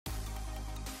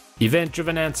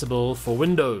Event-Driven Ansible for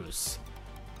Windows,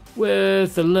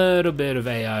 with a little bit of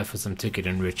AI for some ticket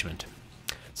enrichment.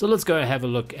 So let's go and have a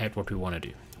look at what we want to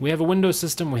do. We have a Windows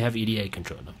system, we have EDA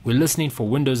controller. We're listening for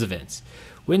Windows events.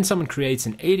 When someone creates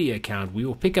an AD account, we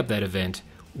will pick up that event.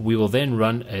 We will then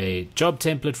run a job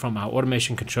template from our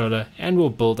automation controller and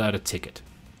we'll build out a ticket.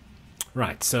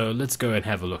 Right, so let's go and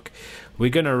have a look.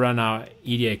 We're going to run our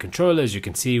EDA controller. As you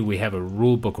can see, we have a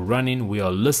rule book running. We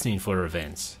are listening for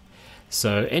events.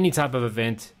 So any type of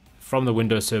event from the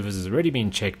Windows servers has already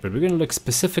been checked, but we're going to look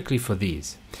specifically for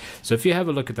these. So if you have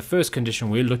a look at the first condition,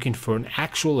 we're looking for an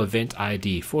actual event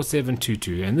ID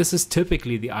 4722, and this is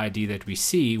typically the ID that we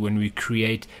see when we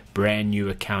create brand new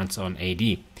accounts on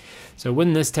AD. So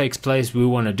when this takes place, we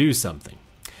want to do something.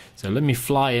 So let me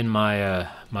fly in my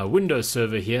my Windows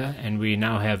server here, and we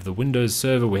now have the Windows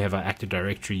server. We have our Active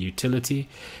Directory utility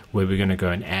where we're going to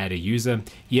go and add a user.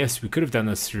 Yes, we could have done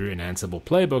this through an Ansible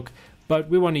playbook, but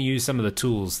we want to use some of the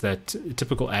tools that a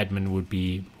typical admin would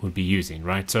be using,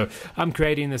 right? So I'm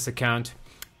creating this account,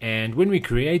 and when we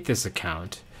create this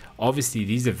account, obviously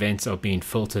these events are being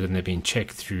filtered and they're being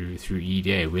checked through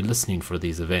EDA. We're listening for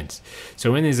these events.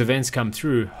 So when these events come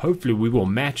through, hopefully we will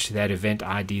match that event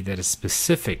ID that is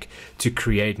specific to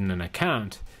creating an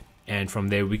account, and from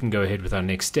there we can go ahead with our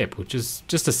next step, which is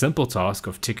just a simple task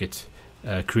of ticket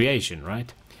creation,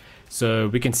 right? So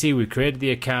we can see we created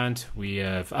the account, we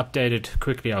have updated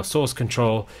quickly our source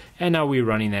control, and now we're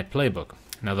running that playbook.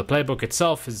 Now the playbook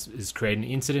itself is creating an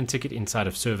incident ticket inside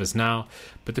of ServiceNow,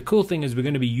 but the cool thing is we're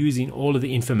going to be using all of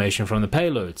the information from the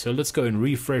payload. So let's go and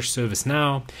refresh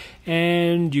ServiceNow,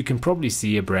 and you can probably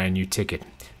see a brand new ticket.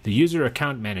 The user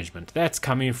account management, that's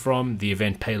coming from the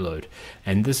event payload,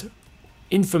 and this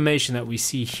information that we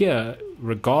see here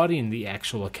regarding the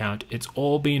actual account, it's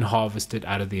all being harvested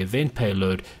out of the event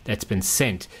payload that's been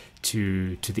sent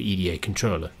to the EDA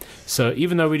controller. So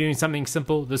even though we're doing something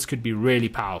simple, this could be really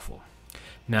powerful.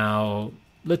 Now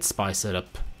let's spice it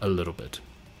up a little bit.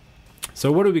 So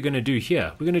what are we going to do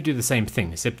here? We're going to do the same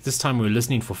thing, except this time we're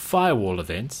listening for firewall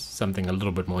events, something a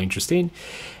little bit more interesting,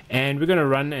 and we're going to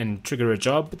run and trigger a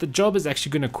job, but the job is actually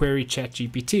going to query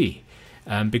ChatGPT.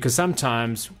 Because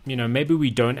sometimes, maybe we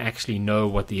don't actually know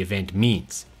what the event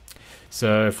means.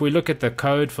 So if we look at the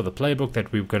code for the playbook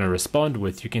that we're going to respond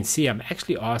with, you can see I'm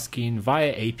actually asking via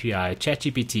API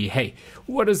ChatGPT, hey,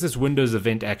 what does this Windows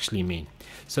event actually mean?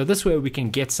 So this way we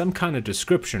can get some kind of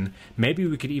description. Maybe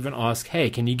we could even ask, hey,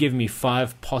 can you give me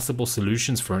 5 possible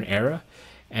solutions for an error?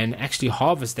 And actually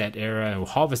harvest that error or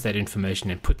harvest that information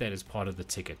and put that as part of the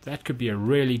ticket. That could be a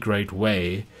really great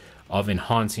way of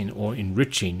enhancing or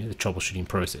enriching the troubleshooting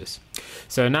process.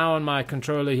 So now on my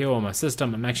controller here or my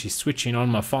system, I'm actually switching on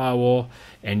my firewall,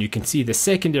 and you can see the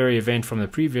secondary event from the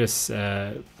previous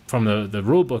from the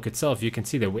rulebook itself. You can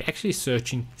see that we're actually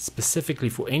searching specifically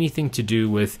for anything to do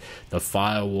with the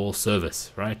firewall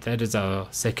service, right? That is our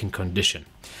second condition.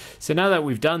 So now that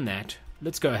we've done that,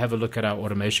 let's go have a look at our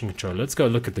automation controller. Let's go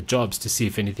look at the jobs to see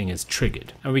if anything is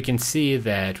triggered. And we can see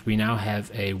that we now have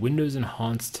a Windows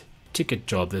enhanced ticket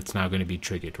job that's now going to be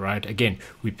triggered, right? Again,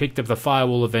 we picked up the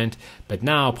firewall event, but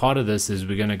now part of this is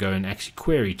we're going to go and actually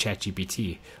query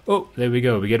ChatGPT. Oh, there we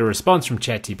go. We get a response from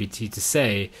ChatGPT to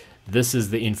say this is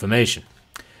the information.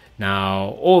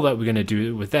 Now, all that we're going to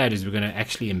do with that is we're going to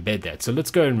actually embed that. So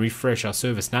let's go and refresh our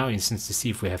ServiceNow instance to see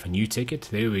if we have a new ticket.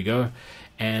 There we go.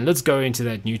 And let's go into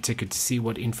that new ticket to see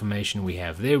what information we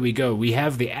have. There we go. We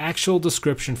have the actual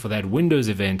description for that Windows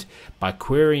event by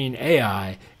querying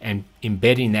AI and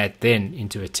embedding that then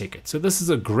into a ticket. So this is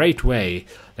a great way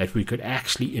that we could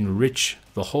actually enrich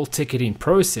the whole ticketing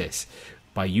process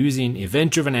by using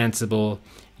Event-Driven Ansible,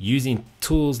 using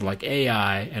tools like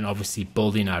AI, and obviously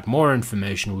building out more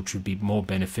information which would be more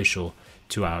beneficial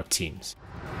to our teams.